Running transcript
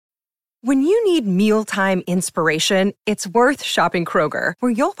When you need mealtime inspiration, it's worth shopping Kroger,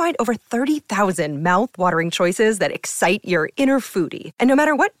 where you'll find over 30,000 mouth-watering choices that excite your inner foodie. And no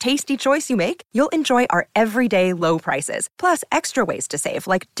matter what tasty choice you make, you'll enjoy our everyday low prices, plus extra ways to save,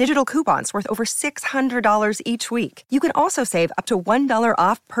 like digital coupons worth over $600 each week. You can also save up to $1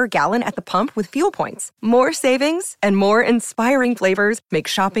 off per gallon at the pump with fuel points. More savings and more inspiring flavors make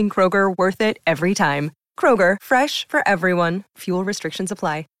shopping Kroger worth it every time. Kroger, fresh for everyone. Fuel restrictions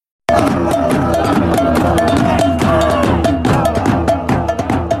apply. What's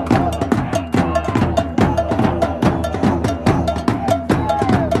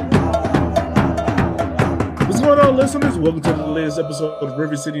going on, listeners? Welcome to the latest episode of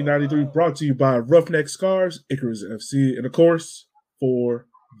River City 93, brought to you by Roughneck Scars, Icarus FC, and of course, For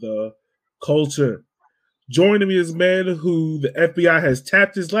the Culture. Joining me is a man who the FBI has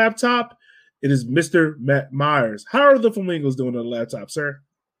tapped his laptop. It is Mr. Matt Myers. How are the Flamingos doing on the laptop, sir?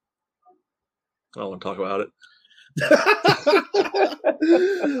 I don't want to talk about it.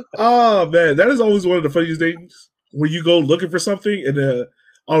 Oh, man. That is always one of the funniest things when you go looking for something and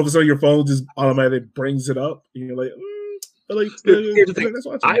all of a sudden your phone just automatically brings it up. And you're like, here's the thing.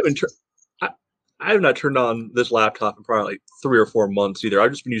 I have not turned on this laptop in probably like 3 or 4 months either.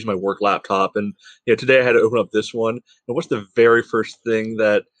 I've just been using my work laptop. And today I had to open up this one. And what's the very first thing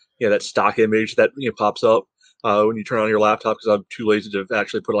that, that stock image that pops up? When you turn on your laptop, because I'm too lazy to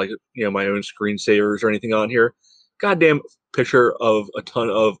actually put my own screensavers or anything on here. Goddamn picture of a ton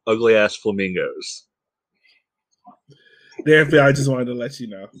of ugly ass flamingos. The FBI just wanted to let you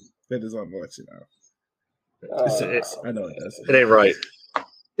know. They just wanted to let you know. I know it does. It ain't right.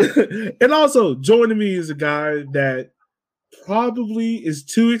 And also joining me is a guy that probably is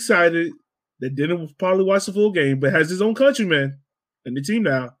too excited, that didn't probably watch the full game, but has his own countryman in the team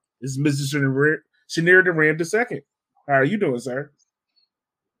now. This is Mr. Shanir Duran II. How are you doing, sir?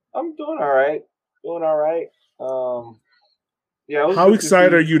 I'm doing all right. How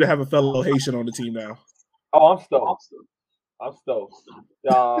excited are you to have a fellow Haitian on the team now? Oh, I'm stoked.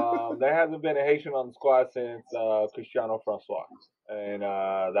 There hasn't been a Haitian on the squad since Cristiano Francois, and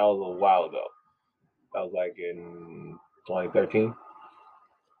that was a while ago. That was like in 2013.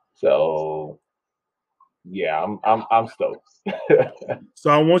 So yeah, I'm stoked.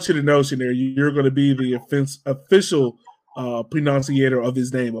 So I want you to know, Shanir, you're going to be the official pronunciator of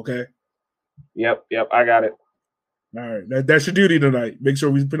his name, okay? Yep, I got it. All right, that's your duty tonight. Make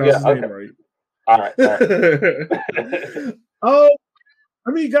sure we pronounce his name right. All right.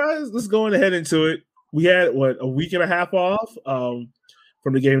 Guys, let's go ahead into it. We had, a week and a half off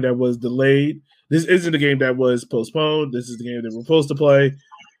from the game that was delayed. This isn't the game that was postponed. This is the game that we're supposed to play.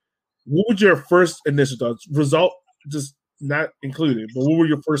 What were your first initial thoughts? Result just not included, but what were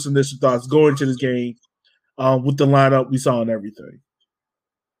your first initial thoughts going to this game with the lineup we saw and everything?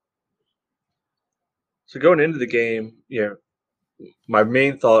 So going into the game, my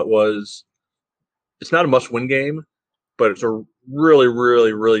main thought was it's not a must-win game, but it's a really,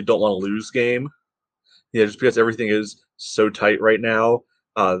 really, really don't want to lose game. Just because everything is so tight right now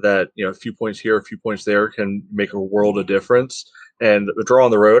that a few points here, a few points there can make a world of difference. And a draw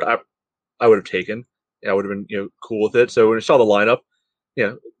on the road, I would have taken. I would have been cool with it. So when I saw the lineup,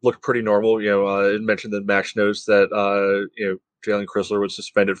 looked pretty normal. It mentioned that Max knows that Jalen Chrysler was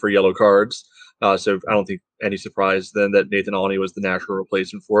suspended for yellow cards. So I don't think any surprise then that Nathan Awney was the natural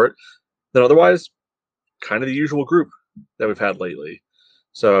replacement for it. Then otherwise, kind of the usual group that we've had lately.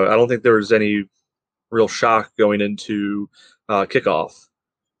 So I don't think there was any real shock going into kickoff.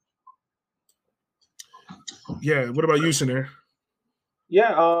 Yeah. What about you, Shanir?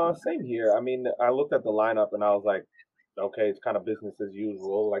 Yeah, same here. I mean, I looked at the lineup and I was like, okay, it's kind of business as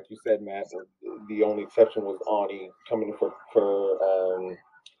usual. Like you said, Matt, the only exception was Awney coming in for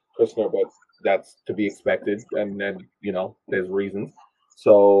Chrysler, but that's to be expected. And then, there's reasons.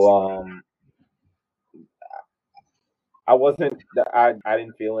 So I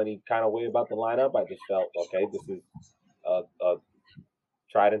didn't feel any kind of way about the lineup. I just felt, okay, this is a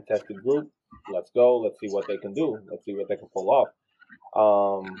tried and tested group. Let's go. Let's see what they can do. Let's see what they can pull off.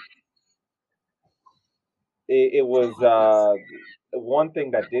 It was one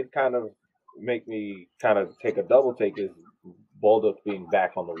thing that did kind of make me kind of take a double take is Baldock being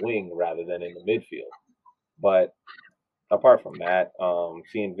back on the wing rather than in the midfield. But apart from that,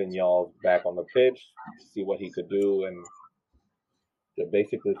 seeing Vignal back on the pitch, see what he could do, and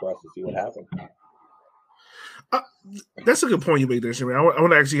basically for us to see what happened. That's a good point you make there, Shimmy. I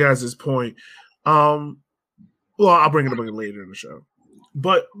want to ask you guys this point. Well, I'll bring it up later in the show.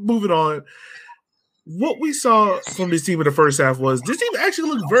 But moving on, what we saw from this team in the first half was this team actually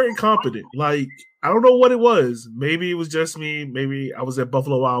looked very competent. Like, I don't know what it was. Maybe it was just me. Maybe I was at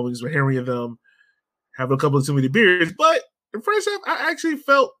Buffalo Wild Wings with Henry and them having a couple of too many beers. But the first half, I actually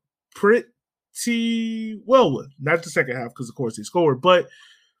felt pretty well with. Not the second half, because of course they scored, but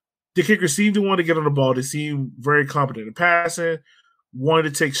the kickers seemed to want to get on the ball. They seemed very competent in passing,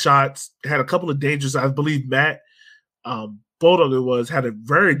 wanted to take shots, had a couple of dangerous, I believe Matt Bulldog it was, had a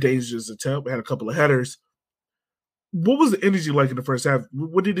very dangerous attempt, had a couple of headers. What was the energy like in the first half?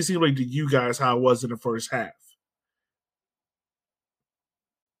 What did it seem like to you guys how it was in the first half?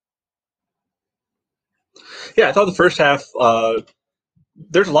 Yeah, I thought the first half,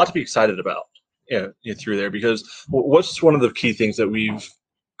 there's a lot to be excited about through there, because what's one of the key things that we've,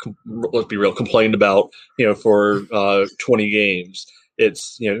 let's be real, complained about, for 20 games.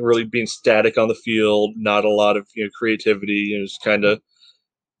 It's, really being static on the field, not a lot of, creativity, just kind of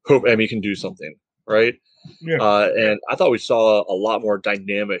hope Emmy can do something, right? Yeah. And I thought we saw a lot more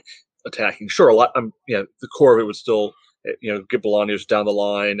dynamic attacking. Sure, a lot. The core of it was still, get Bolaños down the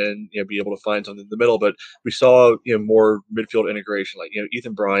line and be able to find something in the middle. But we saw more midfield integration, like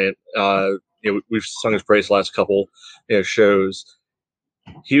Ethan Bryant. We've sung his praise the last couple shows.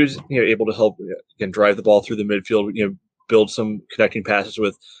 He was able to help again drive the ball through the midfield. Build some connecting passes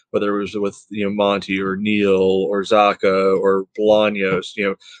with, whether it was with Monty or Neil or Zaka or Bolaños.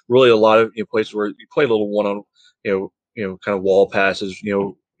 Really a lot of places where you play a little one on kind of wall passes.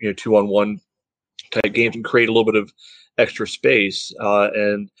 2-on-1 type games and create a little bit of extra space.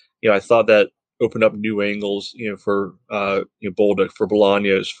 And I thought that opened up new angles. For Bolduc, for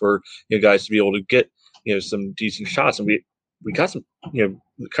Bolaños, for guys to be able to get some decent shots. And we got some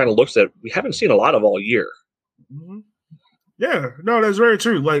kind of looks that we haven't seen a lot of all year. Mm-hmm. Yeah, no, that's very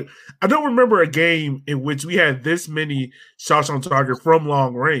true. Like, I don't remember a game in which we had this many shots on target from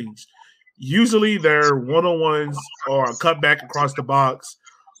long range. Usually they're one-on-ones or a cutback across the box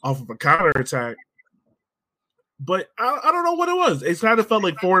off of a counterattack. But I don't know what it was. It kind of felt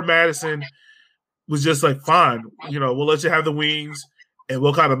like Forward Madison was just like, fine, we'll let you have the wings and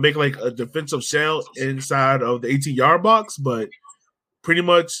we'll kind of make like a defensive shell inside of the 18-yard box. But pretty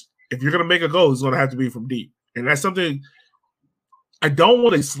much, if you're going to make a goal, it's going to have to be from deep. And that's something – I don't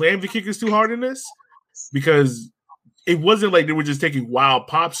want to slam the kickers too hard in this, because it wasn't like they were just taking wild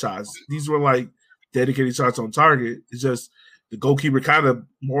pop shots. These were like dedicated shots on target. It's just the goalkeeper kind of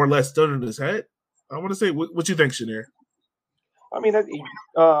more or less stood in his head. I want to say, what you think, Shanir? I mean,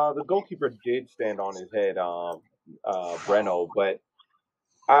 the goalkeeper did stand on his head, Breno, but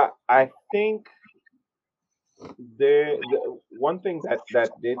I think the one thing that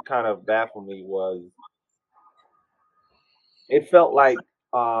did kind of baffle me was, it felt like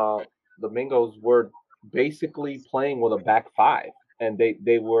the Mingos were basically playing with a back five, and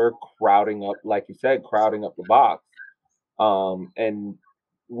they were crowding up, like you said, crowding up the box. And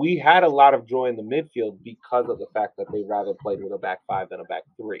we had a lot of joy in the midfield because of the fact that they rather played with a back five than a back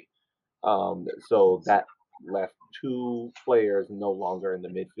three. So that left two players no longer in the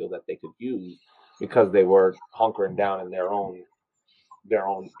midfield that they could use, because they were hunkering down in their own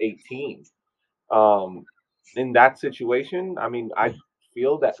 18. In that situation, I mean, I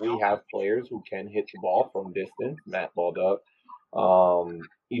feel that we have players who can hit the ball from distance. Matt Bulldog,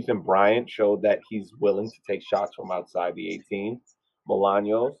 Ethan Bryant showed that he's willing to take shots from outside the 18.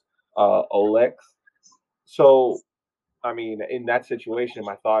 Bolaños, Olex. So, I mean, in that situation,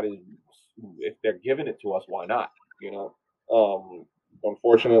 my thought is, if they're giving it to us, why not?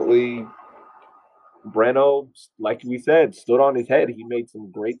 Unfortunately, Breno, like we said, stood on his head. He made some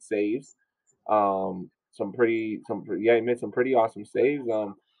great saves. He made some pretty awesome saves.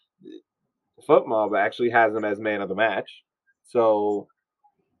 FotMob actually has him as man of the match, so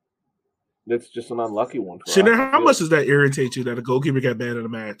that's just an unlucky one for Shanir, us. how much does that irritate you that a goalkeeper got man of the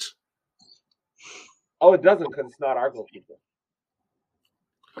match? Oh, it doesn't, because it's not our goalkeeper.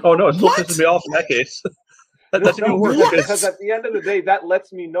 Oh no, it still pisses me off in that case. That's even worse. Because at the end of the day, that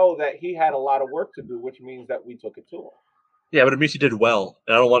lets me know that he had a lot of work to do, which means that we took it to him. Yeah, but it means he did well,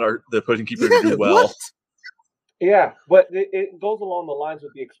 and I don't want the opposing keeper to do well. What? Yeah, but it goes along the lines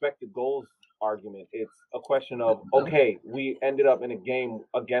with the expected goals argument. It's a question of, okay, we ended up in a game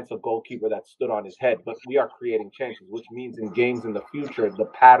against a goalkeeper that stood on his head, but we are creating chances, which means in games in the future, the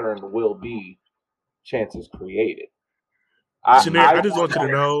pattern will be chances created. Shanir, I just want you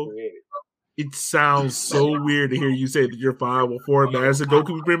to know, it sounds so weird to hear you say that you're fine with Forward Madison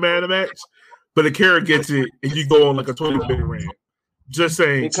goalkeeper being man of the match, but the Kara gets it and you go on like a 20-minute rant. Just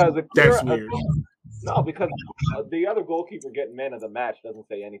saying, because that's weird. No, because the other goalkeeper getting man of the match doesn't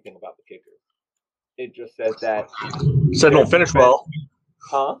say anything about the kicker. It just says that. Said don't finish well.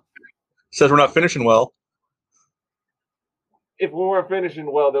 Huh? Says we're not finishing well. if we weren't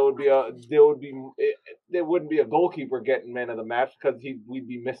finishing well, there wouldn't be a goalkeeper getting man of the match because we'd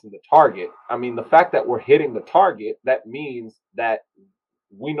be missing the target. I mean, the fact that we're hitting the target, that means that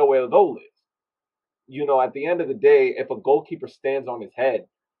we know where the goal is. You know, at the end of the day, if a goalkeeper stands on his head,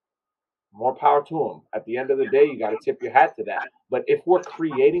 more power to him. At the end of the day, you got to tip your hat to that. But if we're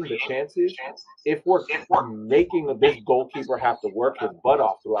creating the chances, if we're making this goalkeeper have to work his butt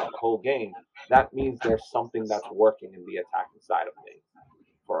off throughout the whole game, that means there's something that's working in the attacking side of things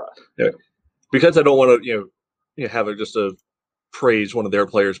for us. Yeah. Because I don't want to, have just a praise one of their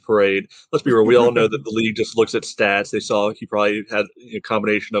players parade. Let's be real. We all know that the league just looks at stats. They saw he probably had a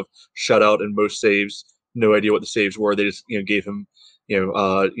combination of shutout and most saves. No idea what the saves were. They just, gave him, team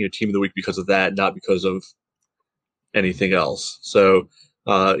of the week because of that, not because of anything else. So,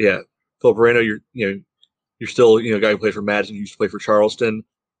 Philip Moreno, you're still, a guy who played for Madison, who used to play for Charleston.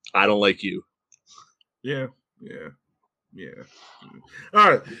 I don't like you. Yeah. All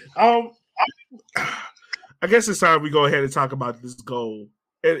right. I guess it's time we go ahead and talk about this goal.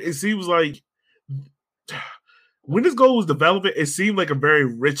 It seems like when this goal was developing, it seemed like a very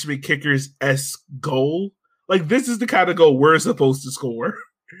Richmond Kickers-esque goal. Like, this is the kind of goal we're supposed to score.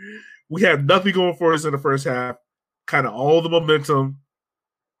 We had nothing going for us in the first half, kind of all the momentum,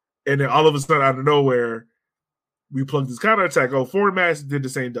 and then all of a sudden, out of nowhere, we plugged this counterattack. Oh, Fort Madison did the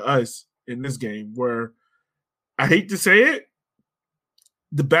same to us in this game, where I hate to say it,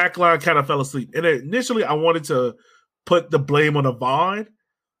 the back line kind of fell asleep. And initially, I wanted to put the blame on Yvonne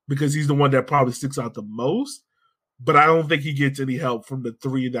because he's the one that probably sticks out the most, but I don't think he gets any help from the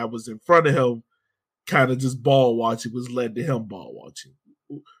three that was in front of him. Kind of just ball watching was led to him ball watching.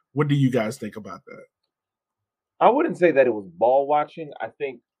 What do you guys think about that? I wouldn't say that it was ball watching. I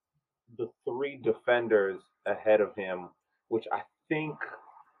think the three defenders ahead of him, which I think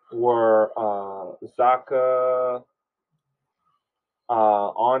were Zaka,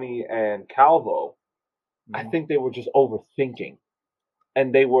 Ani, and Calvo, I think they were just overthinking.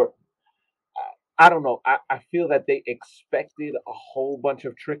 And they were, I don't know, I feel that they expected a whole bunch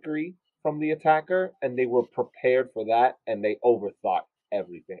of trickery from the attacker, and they were prepared for that, and they overthought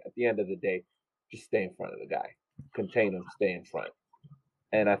everything. At the end of the day, just stay in front of the guy. Contain him, stay in front.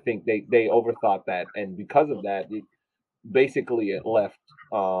 And I think they overthought that, and because of that, it left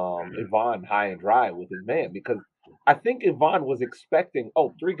Yvonne high and dry with his man, because I think Yvonne was expecting,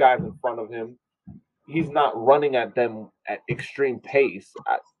 three guys in front of him. He's not running at them at extreme pace.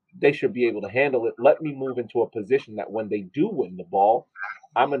 They should be able to handle it. Let me move into a position that when they do win the ball,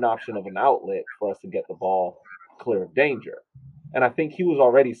 I'm an option of an outlet for us to get the ball clear of danger. And I think he was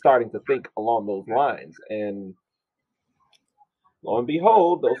already starting to think along those lines. And lo and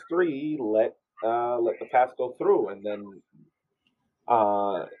behold, those three let the pass go through. And then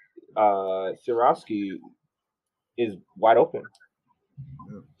Sirowski is wide open.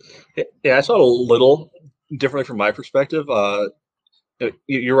 Yeah, I saw it a little differently from my perspective.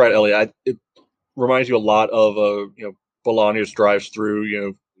 You're right, Elliot. It reminds you a lot of Bolaños drives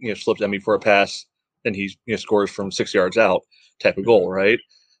through, slips Emmy for a pass, and he scores from 6 yards out type of goal, right?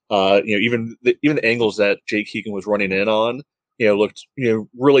 Even the angles that Jake Keegan was running in on, looked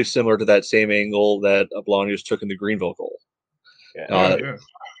really similar to that same angle that Bolaños took in the Greenville goal.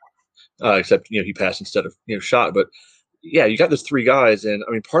 Except he passed instead of shot. But yeah, you got those three guys, and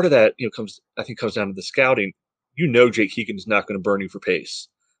I mean, part of that comes down to the scouting. Jake Keegan is not going to burn you for pace,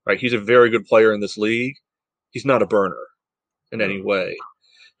 right? He's a very good player in this league. He's not a burner in any way,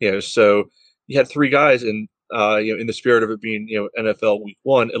 So you had three guys, and in the spirit of it being NFL Week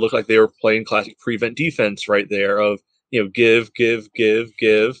 1, it looked like they were playing classic prevent defense right there of give, and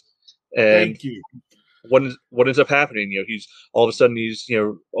thank you. What ends up happening? He's all of a sudden he's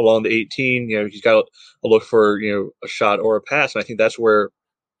along the 18. He's got a look for a shot or a pass, and I think that's where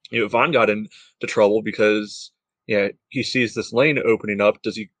Vaughn got into trouble because he sees this lane opening up.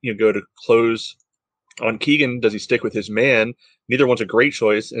 Does he go to close on Keegan? Does he stick with his man? Neither one's a great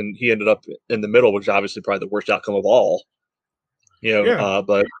choice, and he ended up in the middle, which is obviously probably the worst outcome of all.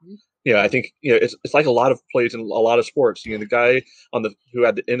 But I think it's like a lot of plays in a lot of sports. The guy who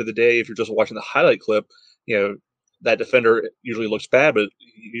at the end of the day, if you're just watching the highlight clip, that defender usually looks bad, but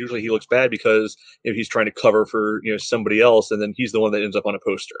usually he looks bad because he's trying to cover for somebody else, and then he's the one that ends up on a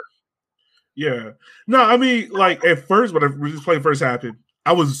poster. Yeah. No, I mean, like at first when this play first happened,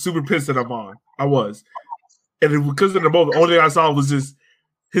 I was super pissed at Amon. I was. And because of the moment, the only thing I saw was just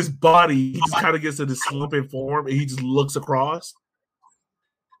his body. He just kind of gets in this slumping form, and he just looks across.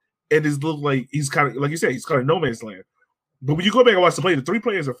 And it looks like he's kind of, like you said, he's kind of no man's land. But when you go back and watch the play, the three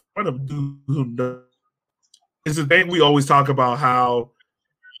players in front of him who know. It's the thing we always talk about how,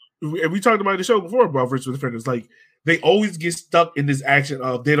 and we talked about the show before about virtual defenders. Like, they always get stuck in this action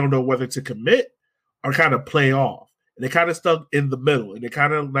of they don't know whether to commit or kind of play off. And they kind of stuck in the middle, and they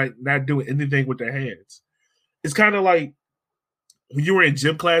kind of like not doing anything with their hands. It's kind of like when you were in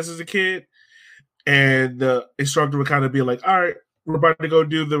gym class as a kid, and the instructor would kind of be like, all right, we're about to go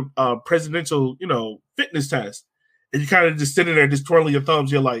do the presidential, fitness test. And you kind of just sitting there just twirling your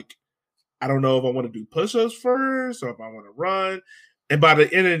thumbs. You're like, I don't know if I want to do push-ups first or if I want to run. And by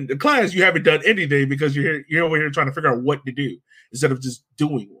the end of the class, you haven't done anything because you're over here trying to figure out what to do instead of just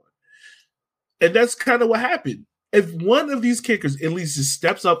doing one. And that's kind of what happened. If one of these kickers at least just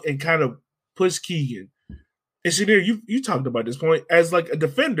steps up and kind of push Keegan, and Shanir, you talked about this point, as like a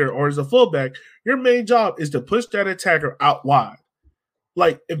defender or as a fullback, your main job is to push that attacker out wide.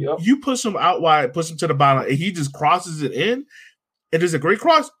 Like if you push him out wide, push him to the bottom, and he just crosses it in, and it's a great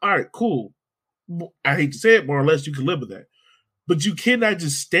cross, all right, cool. I hate to say it, more or less, you can live with that. But you cannot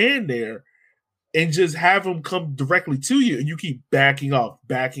just stand there and just have him come directly to you, and you keep backing off.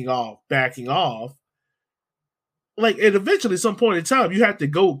 Like, and eventually, at some point in time, you have to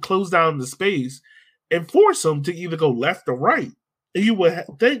go close down the space and force him to either go left or right. And you would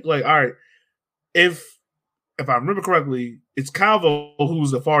think, like, all right, if I remember correctly, it's Calvo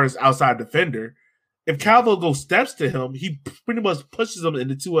who's the farthest outside defender. If Calvo goes steps to him, he pretty much pushes him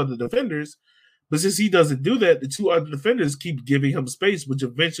into two other defenders. But since he doesn't do that, the two other defenders keep giving him space, which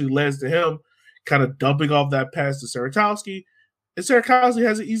eventually leads to him kind of dumping off that pass to Sarakowski. And Sarakowski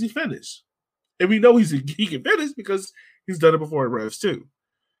has an easy finish. And we know he can finish because he's done it before at Revs too.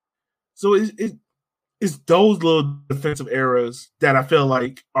 So it's those little defensive errors that I feel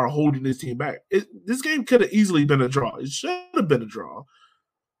like are holding this team back. This game could have easily been a draw. It should have been a draw.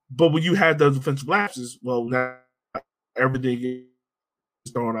 But when you had those defensive lapses, well, now everything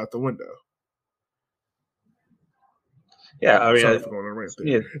is thrown out the window. Yeah, I mean, sorry for going on a rant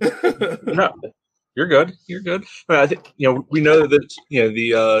there. No, you're good. You're good. But I think we know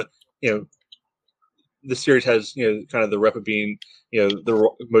that the series has kind of the rep of being the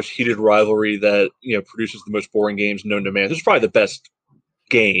most heated rivalry that produces the most boring games known to man. This is probably the best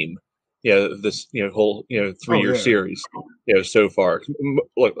game this whole 3-year series so far.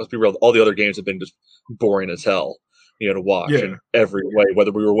 Look, let's be real. All the other games have been just boring as hell to watch in every way,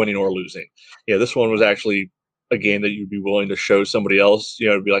 whether we were winning or losing. This one was actually a game that you'd be willing to show somebody else,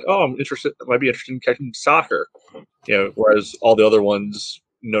 to be like, oh, might be interested in catching soccer. Whereas all the other ones,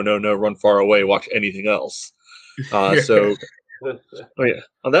 no, run far away, watch anything else. So,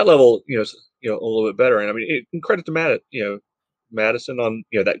 on that level, a little bit better. And I mean, credit to Madison on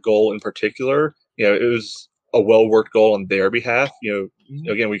that goal in particular. It was a well worked goal on their behalf.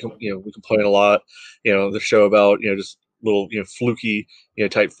 Again, we complain a lot. The show about just little fluky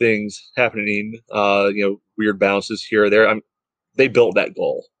type things happening. Weird bounces here or there. They built that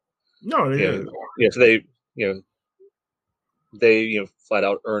goal. No, they didn't. So they flat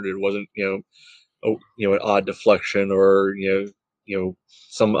out earned it. It wasn't an odd deflection or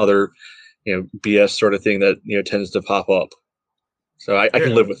some other BS sort of thing that tends to pop up. So I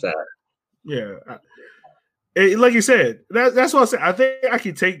can live with that. Yeah. Like you said, that's what I said. I think I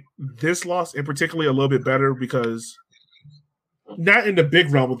can take this loss in particularly a little bit better because not in the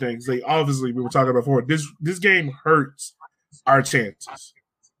big realm of things. Like obviously we were talking about before. This game hurts our chances.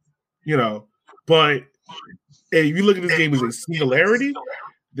 But if you look at this game as a singularity,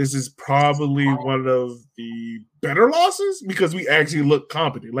 this is probably one of the better losses because we actually look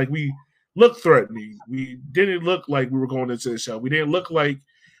competent. Like we looked threatening. We didn't look like we were going into the show. We didn't look like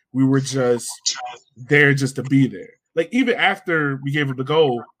we were just there just to be there. Like even after we gave him the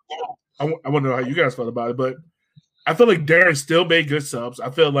goal, I want to know how you guys felt about it, but I feel like Darren still made good subs.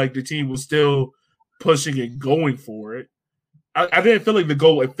 I felt like the team was still pushing and going for it. I didn't feel like the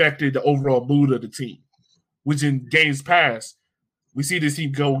goal affected the overall mood of the team, which in games past, we see this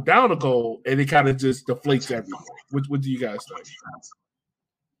team go down a goal and it kind of just deflates everything. What do you guys think?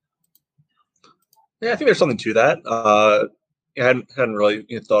 Yeah, I think there's something to that. I hadn't really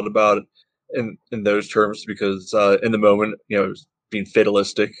thought about it in those terms because in the moment, I was being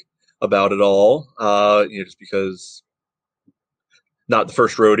fatalistic about it all. Just because not the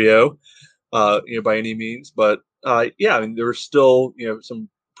first rodeo, by any means, but I mean there were still some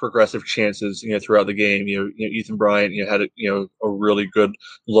progressive chances throughout the game. Ethan Bryant had a really good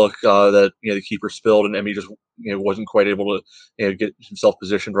look that the keeper spilled, and Emmy just wasn't quite able to get himself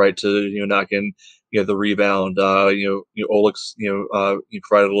positioned right to knock in the rebound. Olix he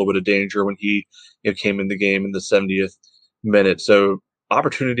provided a little bit of danger when he came in the game in the 70th minute. So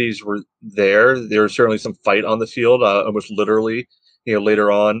opportunities were there. There was certainly some fight on the field, almost literally.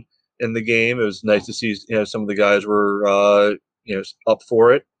 Later on in the game, it was nice to see some of the guys were up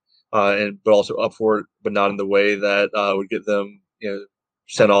for it. but also up for it, but not in the way that would get them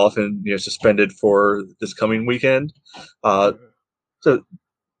sent off and suspended for this coming weekend. So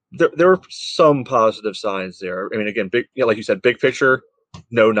there were some positive signs there. I mean, again, big, like you said, big picture,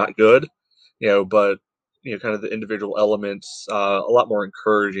 no, not good. But kind of the individual elements, a lot more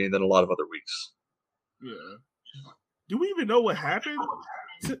encouraging than a lot of other weeks. Yeah. Do we even know what happened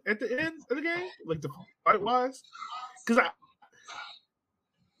at the end of the game, like the fight wise? Because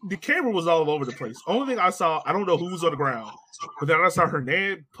the camera was all over the place. Only thing I saw, I don't know who was on the ground, but then I saw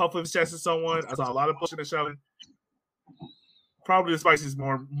Hernan puff his chest at someone. I saw a lot of pushing and shoving. Probably the spiciest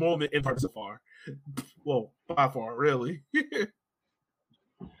moment in so far. Well, by far, really.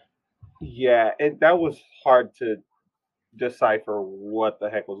 Yeah, that was hard to decipher what the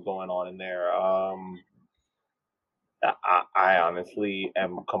heck was going on in there. I honestly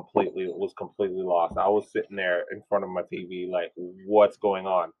was completely lost. I was sitting there in front of my TV like, what's going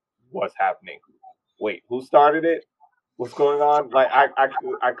on? What's happening? Wait, who started it? What's going on? Like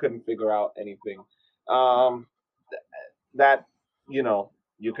I couldn't figure out anything. That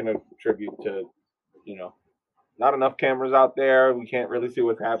you can attribute to not enough cameras out there. We can't really see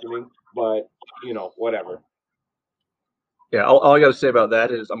what's happening, but whatever. Yeah, all I got to say about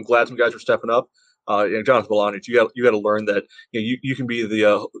that is I'm glad some guys are stepping up. Jonathan Bolaños, you got to learn that you can be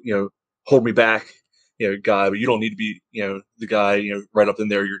the hold me back guy, but you don't need to be the guy right up in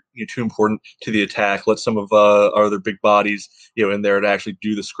there. You're too important to the attack. Let some of our other big bodies in there to actually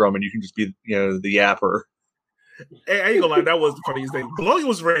do the scrum, and you can just be the yapper. Hey, I ain't gonna lie, that was the funniest thing. Bolaños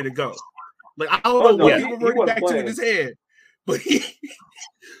was ready to go. Like I don't know what he reverted back to in his head, but he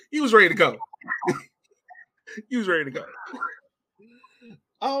was ready to go. He was ready to go.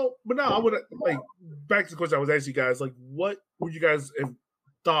 Oh, but no, I would back to the question I was asking you guys. Like, what were you guys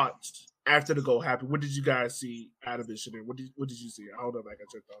thoughts after the goal happened? What did you guys see out of this shit? What did you see? I don't know if I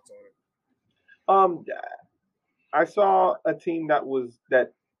got your thoughts on it. I saw a team that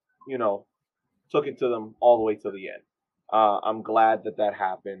took it to them all the way to the end. I'm glad that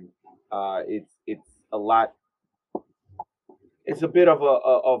happened. It's a lot. It's a bit of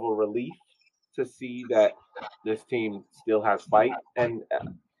a relief to see that this team still has fight, and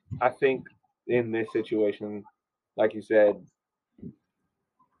I think in this situation, like you said,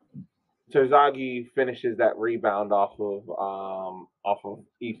 Terzaghi finishes that rebound off of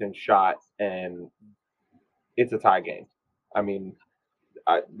Ethan's shot, and it's a tie game. I mean,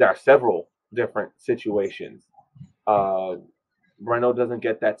 there are several different situations. Breno doesn't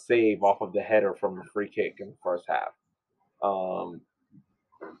get that save off of the header from the free kick in the first half.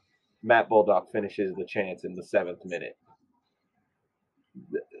 Matt Bulldog finishes the chance in the 7th minute.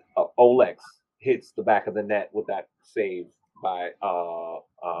 Olex hits the back of the net with that save by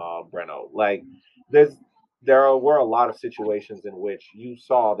Breno. Like there were a lot of situations in which you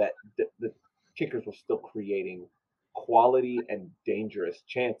saw that the kickers were still creating quality and dangerous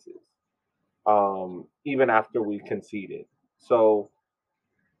chances, even after we conceded. So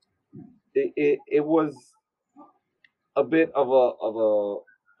it was a bit of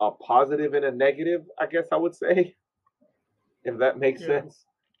a positive and a negative, I guess I would say, if that makes sense.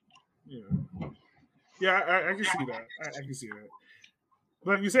 Yeah, I can see that. I can see that.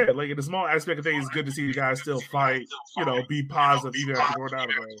 Like you said, like in the small aspect of things, it's good to see the guys still fight, be positive even after going down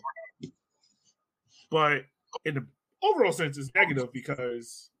the road. But in the overall sense, it's negative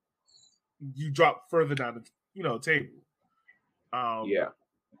because you drop further down the table.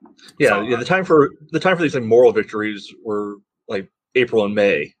 The time for these like moral victories were like April and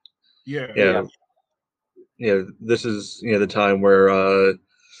May. Yeah. This is the time where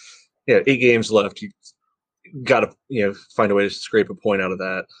 8 games left. You got to find a way to scrape a point out of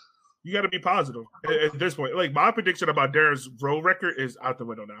that. You got to be positive at this point. Like my prediction about Darren's road record is out the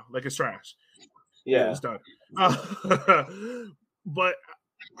window now. Like it's trash. Yeah, it's done. But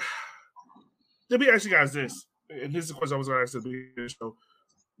let me ask you guys this, and this is the question I was going to ask at the beginning of the show.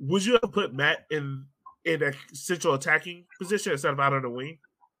 Would you have put Matt in a central attacking position instead of out on the wing?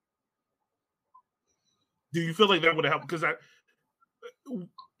 Do you feel like that would have helped? Because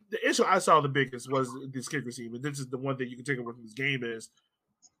the issue I saw the biggest was this kicker team, and this is the one thing you can take away from this game is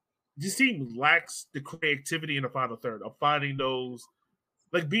this team lacks the creativity in the final third of finding those,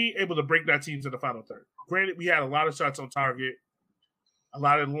 like being able to break down teams in the final third. Granted, we had a lot of shots on target, a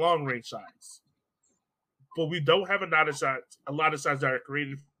lot of long range shots, but we don't have a lot of shots that are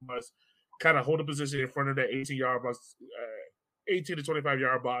created from us, kind of hold a position in front of that 18-yard box, 18 to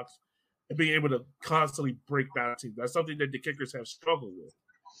 25-yard box, and being able to constantly break down teams. That's something that the kickers have struggled with.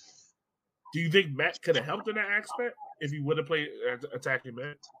 Do you think Matt could have helped in that aspect if he would have played attacking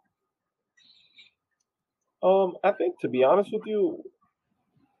Matt? I think, to be honest with you,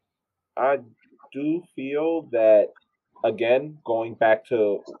 I do feel that, again, going back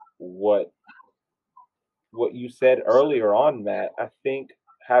to what you said earlier on, Matt, I think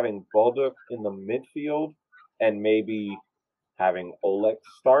having Baldock in the midfield and maybe having Oleg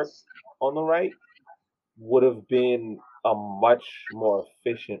start on the right would have been a much more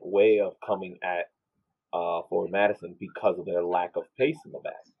efficient way of coming at for Madison because of their lack of pace in the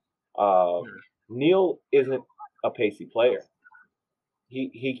back. Neil isn't a pacey player.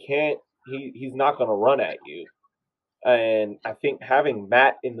 He can't he's not going to run at you. And I think having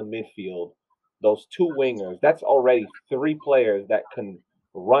Matt in the midfield, those two wingers, that's already three players that can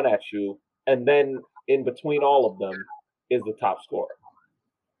run at you, and then in between all of them is the top scorer.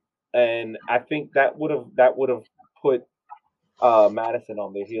 And I think that would have put Madison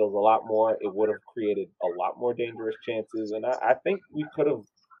on their heels a lot more. It would have created a lot more dangerous chances, and I think we could have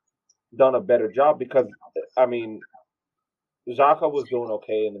done a better job because I mean Xhaka was doing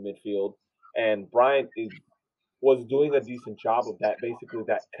okay in the midfield, and Bryant was doing a decent job of that. Basically,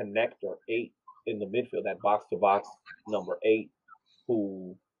 that connector eight in the midfield, that box to box number eight,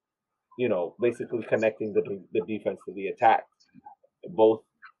 who basically connecting the defense to the attack, both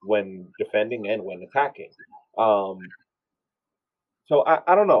when defending and when attacking. Um, so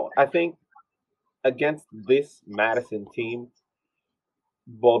I don't know. I think against this Madison team,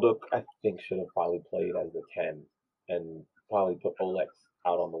 Baldock I think should have probably played as a 10 and probably put Olex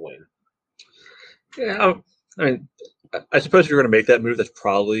out on the wing. Yeah, I mean, I suppose if you're going to make that move, that's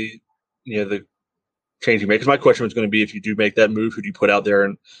probably the change you make. Because my question was going to be, if you do make that move, who do you put out there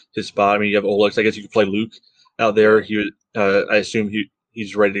in his spot? I mean, you have Olex. I guess you could play Luke out there. I assume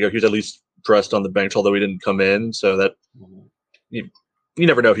he's ready to go. He was at least dressed on the bench, although he didn't come in. So that you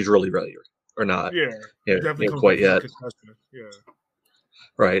never know if he's really ready or not. Yeah, definitely quite yet. Yeah,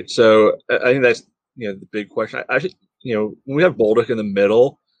 right. So I think that's the big question. I should when we have Baldock in the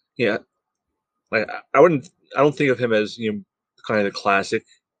middle, I don't think of him as kind of the classic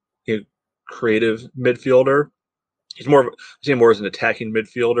creative midfielder. I see him more as an attacking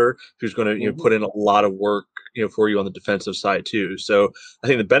midfielder who's going to put in a lot of work for you on the defensive side too. So I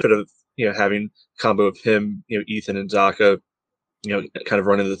think the benefit of having a combo of him, Ethan and Xhaka, kind of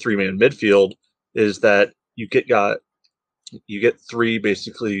running the 3-man midfield is that you get three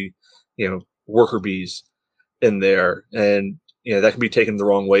basically worker bees in there, and that can be taken the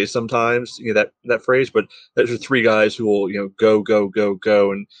wrong way sometimes, that phrase, but those are three guys who will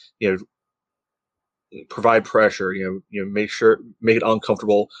go and provide pressure, make it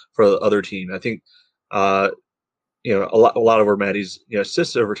uncomfortable for the other team. I think a lot of where Maddie's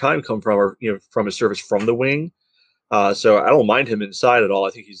assists over time come from are from his service from the wing. So I don't mind him inside at all.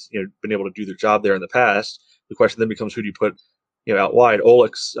 I think he's been able to do their job there in the past. The question then becomes, who do you put out wide?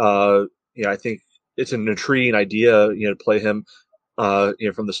 Olex, I think it's an intriguing idea to play him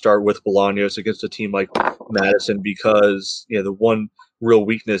from the start with Bolaños against a team like Madison, because the one real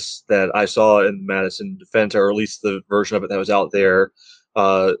weakness that I saw in Madison defense, or at least the version of it that was out there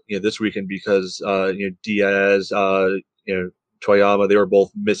this weekend, because Diaz, Toyama, they were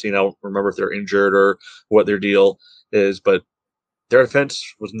both missing. I don't remember if they're injured or what their deal is, but their defense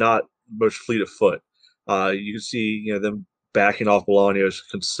was not most fleet of foot. You can see them backing off Bolaños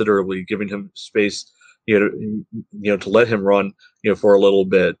considerably, giving him space to let him run for a little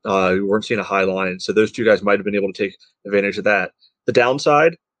bit. We weren't seeing a high line, so those two guys might have been able to take advantage of that. The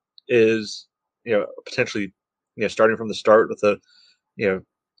downside is potentially starting from the start with the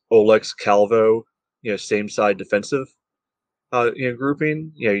Olex Calvo same side defensive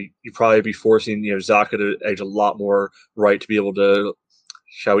grouping. You probably be forcing Xhaka to edge a lot more right to be able to,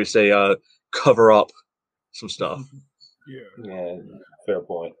 shall we say, cover up some stuff. Yeah, fair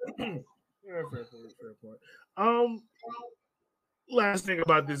point. Yeah, fair point. Last thing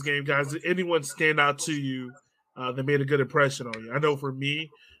about this game, guys, did anyone stand out to you that made a good impression on you? I know for me,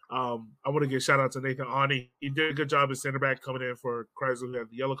 I want to give a shout out to Nathan Ani. He did a good job at center back coming in for Chrysler, who had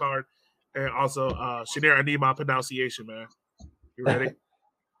the yellow card. And also, Shanir, I need my pronunciation, man. You ready?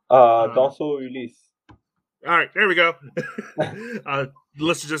 Danso release. All right, there we go.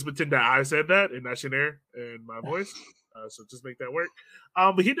 Let's just pretend that I said that and not Shanir in my voice. So just make that work.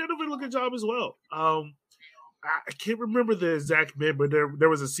 But he did a really good job as well. I can't remember the exact minute, but there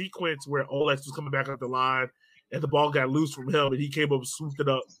was a sequence where Olex was coming back up the line and the ball got loose from him, and he came up and swooped it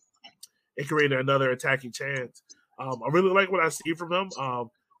up and created another attacking chance. I really like what I see from him.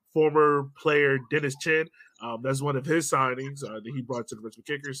 Former player Dennis Chen, that's one of his signings that he brought to the Richmond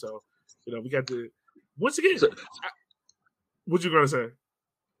Kickers. So, we got to once again. What you going to say?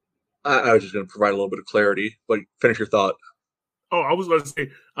 I was just going to provide a little bit of clarity, but finish your thought. Oh, I was going to say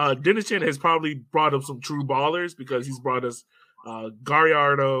Dennis Chen has probably brought up some true ballers, because he's brought us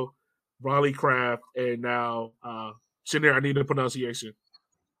Gariardo, Riley Kraft, and now Shinner, I need the pronunciation.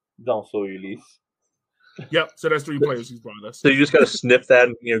 Don't so Ulysse. Yep, so that's 3 players he's brought us. So you just got to sniff that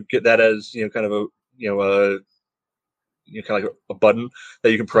and get that as kind of a kind of like a button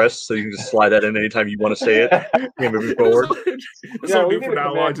that you can press, so you can just slide that in anytime you want to say it. Moving forward. Yeah, we need a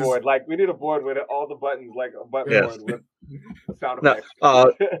command board. Like we need a board with all the buttons, like a button board with sound effects.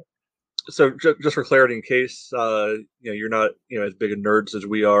 So just for clarity, in case you're not as big of nerds as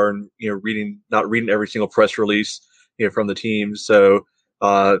we are, and not reading every single press release from the team. So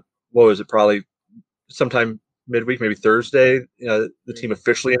what was it? Probably sometime midweek, maybe Thursday. The team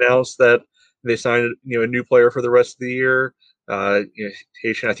officially announced that they signed a new player for the rest of the year.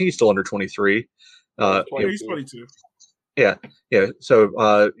 Haitian, I think he's still under 23. He's 22. Yeah.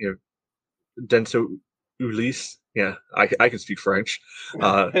 So Denso Ulysse. Yeah, I can speak French.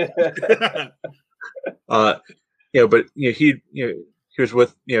 But he was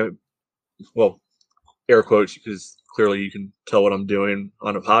with air quotes, because clearly you can tell what I'm doing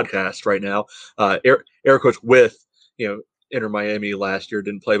on a podcast right now. Air quotes with Inter Miami last year,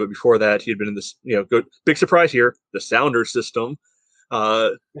 didn't play, but before that he had been in this big surprise here, the Sounders system.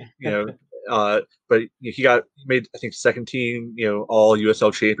 But he made, I think, second team, all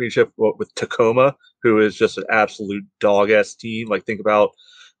USL championship with Tacoma, who is just an absolute dog ass team. Like, think about,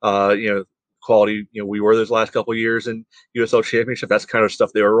 quality, we were those last couple of years in USL championship. That's kind of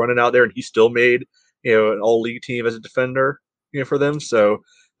stuff they were running out there, and he still made, an all league team as a defender, for them. So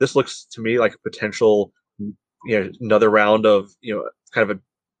this looks to me like a potential, another round of, kind of a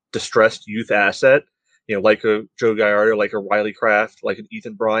distressed youth asset. Like a Joe Gallardo, like a Riley Kraft, like an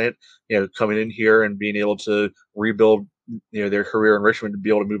Ethan Bryant, coming in here and being able to rebuild, their career in Richmond to be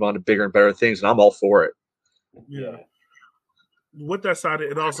able to move on to bigger and better things. And I'm all for it. Yeah. With that side,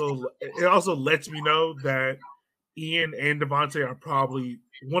 it also lets me know that Ian and Devontae are probably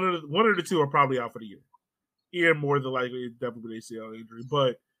one of the two are probably out for the year. Ian more than likely definitely with ACL injury,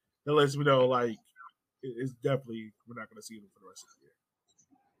 but that lets me know it's definitely we're not going to see him for the rest of the year.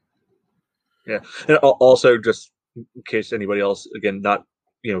 Yeah, and also, just in case anybody else, again, not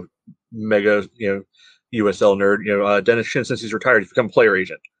mega USL nerd, Dennis Shin, since he's retired, he's become a player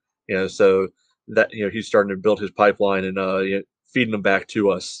agent. So that he's starting to build his pipeline and feeding them back to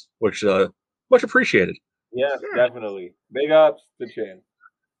us, which much appreciated. Yes, definitely. Big ups to Chin.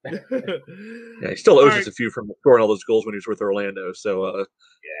 Yeah, he still owes us a few from scoring all those goals when he was with Orlando. So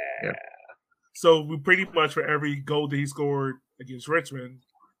yeah. So we pretty much, for every goal that he scored against Richmond,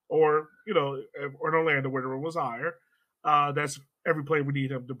 or or Orlando, where it was higher, that's every player we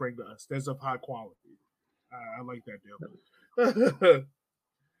need him to bring to us. That's of high quality. I like that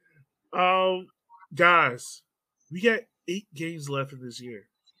deal. Guys, we got 8 games left in this year.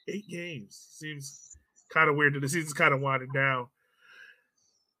 8 games seems kind of weird that the season's kind of winding down.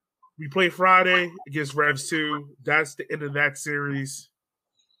 We play Friday against Revs 2. That's the end of that series.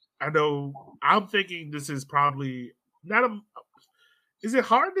 I know. I'm thinking this is probably not a. Is it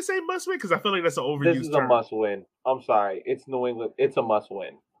hard to say must win? Because I feel like that's an overused term. This is a must win. I'm sorry. It's New England. It's a must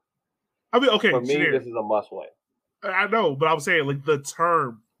win. I mean, okay. For me, this is a must win. I know, but I'm saying the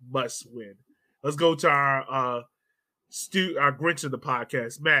term must win. Let's go to our Grinch of the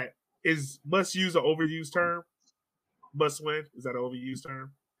podcast. Matt, is must use an overused term? Must win? Is that an overused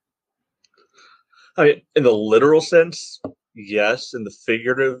term? I mean, in the literal sense, yes. In the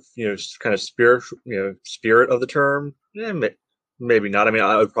figurative, kind of spirit of the term, maybe not. I mean,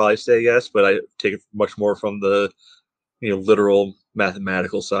 I would probably say yes, but I take it much more from the, literal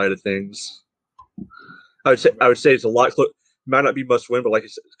mathematical side of things. I would say it's a lot. Might not be must win, but like I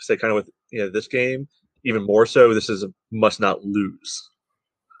say, kind of with this game, even more so, this is a must not lose.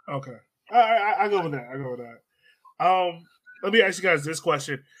 Okay, I go with that. Let me ask you guys this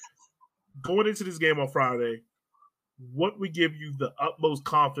question: going into this game on Friday, what would give you the utmost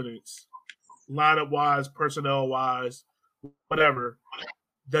confidence, lineup wise, personnel wise, whatever,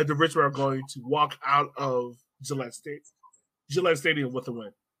 that the Richmond are going to walk out of Gillette Stadium with a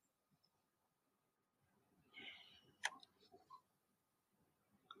win?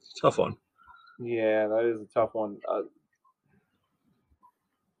 Tough one. Yeah, that is a tough one.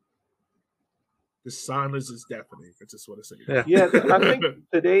 The silence is deafening. I just want to say that. Yeah, I think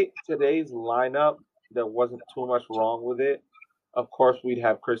today's lineup, there wasn't too much wrong with it. Of course, we'd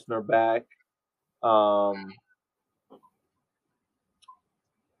have Christner back. I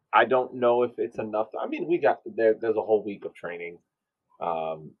don't know if it's enough. I mean, there's a whole week of training.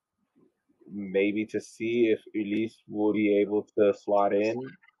 Maybe to see if Ulysse will be able to slot in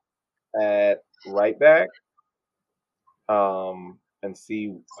at right back, and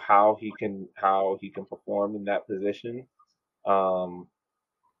see how he can perform in that position.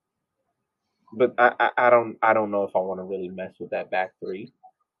 but I don't know if I want to really mess with that back three,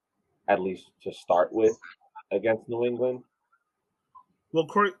 at least to start with, against New England. Well,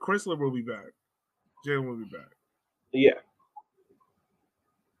 Chrysler will be back. Jalen will be back. Yeah.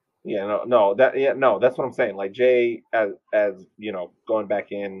 Yeah, no, that's what I'm saying. Like Jay, as going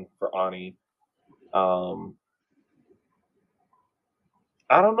back in for Ani. Um,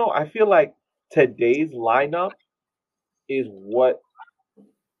 I don't know. I feel like today's lineup is what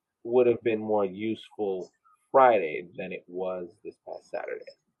would have been more useful Friday than it was this past Saturday.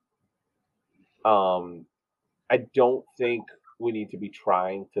 Um, I don't think we need to be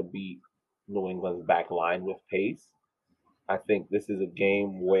trying to beat New England's back line with pace. I think this is a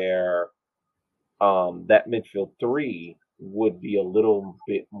game where that midfield three would be a little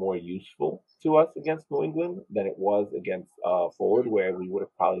bit more useful to us against New England than it was against forward, where we would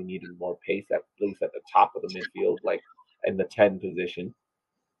have probably needed more pace, at least at the top of the midfield, like in the 10 position.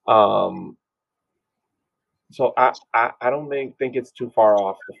 Um, so I don't think it's too far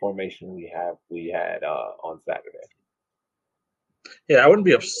off the formation we had on Saturday. Yeah, I wouldn't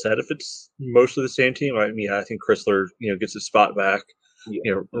be upset if it's mostly the same team. I mean, I think Chrysler, gets his spot back,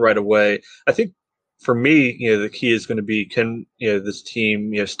 Yeah, right away. I think for me, the key is going to be can this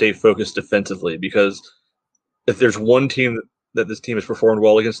team stay focused defensively, because if there's one team that this team has performed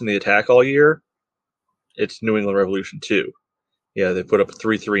well against in the attack all year, it's New England Revolution 2. Yeah, they put up a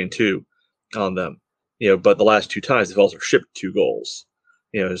 3-3-2 on them. But the last two times they've also shipped 2 goals.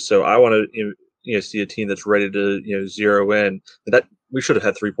 So I want to see a team that's ready to zero in. And that we should have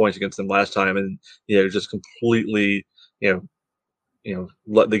had 3 points against them last time, and just completely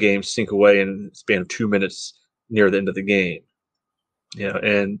let the game sink away in the span of 2 minutes near the end of the game.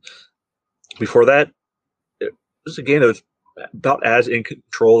 And before that, it was a game that was about as in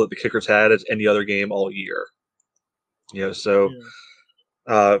control that the Kickers had as any other game all year. So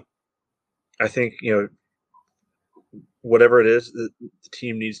I think whatever it is, the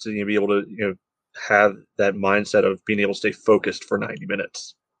team needs to be able to have that mindset of being able to stay focused for 90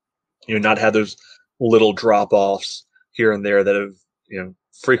 minutes. Not have those little drop offs here and there that have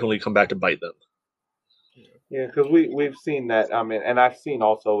frequently come back to bite them. yeah, because we've seen that. I mean, and I've seen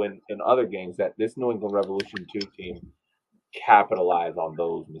also in other games that this New England Revolution 2 team capitalize on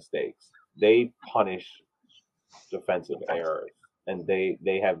those mistakes. They punish defensive errors, and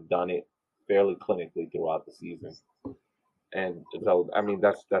they have done it fairly clinically throughout the season. And so, I mean,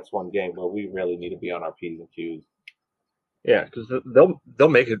 that's one game where we really need to be on our P's and Q's. Yeah, because they'll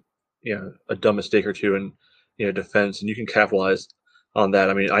make a dumb mistake or two in defense, and you can capitalize on that.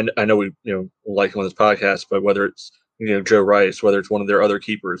 I mean, I know we like on this podcast, but whether it's Joe Rice, whether it's one of their other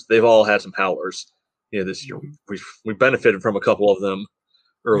keepers, they've all had some howlers. This year we benefited from a couple of them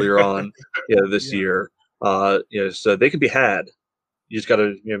earlier on this year. So they can be had. You just got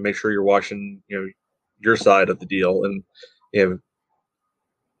to make sure you're watching your side of the deal, and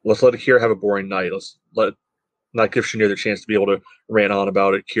let's let Akira have a boring night. Let's not give Chenier the chance to be able to rant on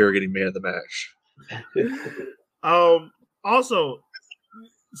about it. Akira getting man of the match. Also,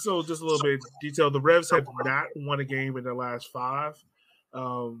 so just a little bit of detail. The Revs have not won a game in their last 5.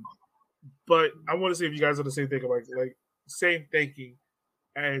 But I want to see if you guys are the same thing, like same thinking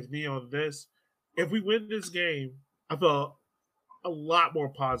as me on this. If we win this game, I feel a lot more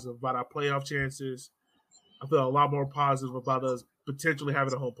positive about our playoff chances. I feel a lot more positive about us potentially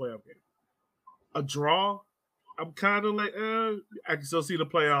having a home playoff game. A draw, I'm kind of like, I can still see the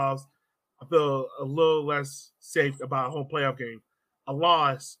playoffs. I feel a little less safe about a home playoff game. A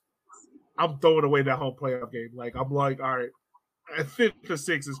loss, I'm throwing away that home playoff game. Like, I'm like, all right, I think the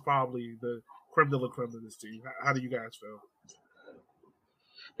 6 is probably the creme de la creme of this team. How do you guys feel?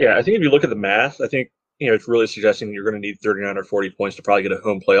 Yeah, I think if you look at the math, I think it's really suggesting you're going to need 39 or 40 points to probably get a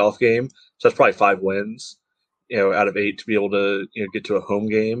home playoff game. So that's probably 5 wins, out of 8 to be able to get to a home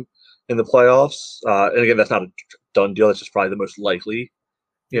game in the playoffs. And again, that's not a done deal. That's just probably the most likely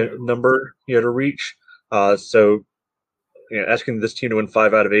number to reach. So asking this team to win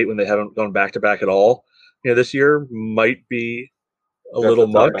 5 out of 8 when they haven't gone back to back at all this year might be a little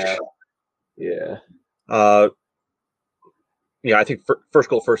much. Yeah. I think first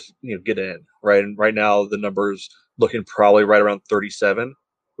goal first, get in, right? And right now the number's looking probably right around 37,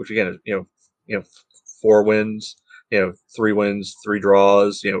 which again is 4 wins, 3 wins, 3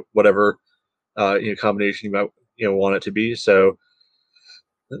 draws, whatever combination you might want it to be. So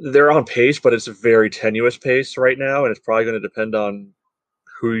they're on pace, but it's a very tenuous pace right now, and it's probably going to depend on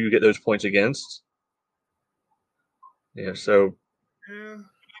who you get those points against. So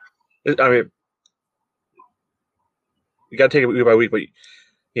I mean, you got to take it week by week, but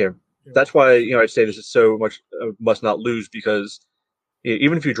that's why I'd say this is so much must not lose, because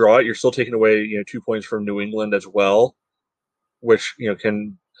even if you draw it, you're still taking away 2 points from New England as well, which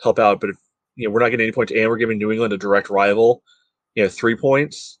can help out. But if we're not getting any points and we're giving New England a direct rival, 3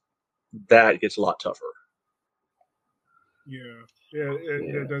 points, that gets a lot tougher.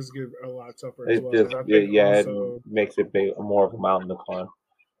 It does get a lot tougher as well. It makes it more of a mountain to climb.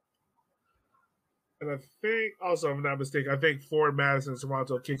 And I think also, if I'm not mistaken, I think Ford, Madison,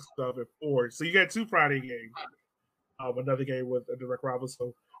 Toronto kicks off at 4. So you got 2 Friday games. Another game with a direct rival.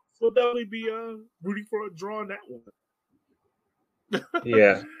 So we'll definitely be rooting for a draw on that one.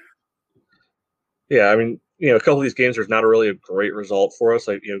 Yeah. I mean, a couple of these games, there's not really a great result for us.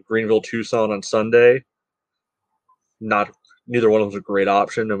 Like Greenville, Tucson on Sunday. Neither one of them is a great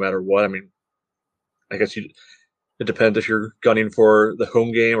option, no matter what. I mean, I guess it depends if you're gunning for the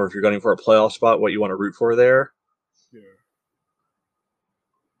home game or if you're gunning for a playoff spot, what you want to root for there.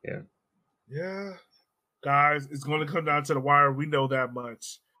 Yeah. Guys, it's going to come down to the wire. We know that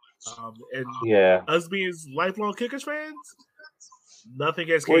much. And us being lifelong Kickers fans, nothing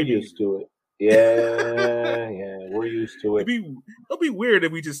has changed. We're used to it. Yeah, we're used to it. It'll be weird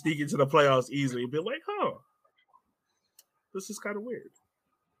if we just sneak into the playoffs easily and be like, this is kind of weird.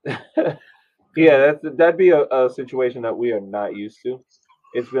 That'd be a situation that we are not used to.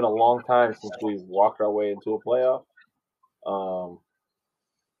 It's been a long time since we've walked our way into a playoff.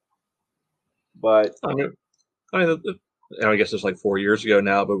 But I guess it's like 4 years ago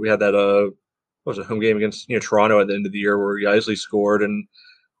now. But we had that what was it, home game against Toronto at the end of the year where Isley scored, and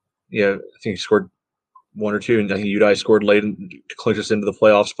I think he scored 1 or 2, and I think Udai scored late to clinch us into the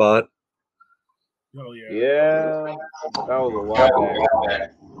playoff spot. Oh yeah. Yeah, that was a while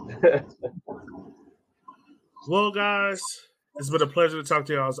back. Well, guys, it's been a pleasure to talk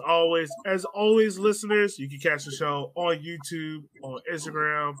to you as always. As always, listeners, you can catch the show on YouTube, on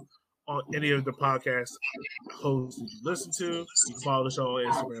Instagram, on any of the podcast hosts you listen to. You can follow the show on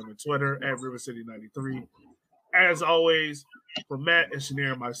Instagram and Twitter at RiverCity93. As always, from Matt and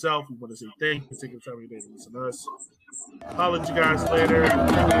Shania and myself, we want to say thank you for taking the time of your day to listen to us. Holler at you guys later.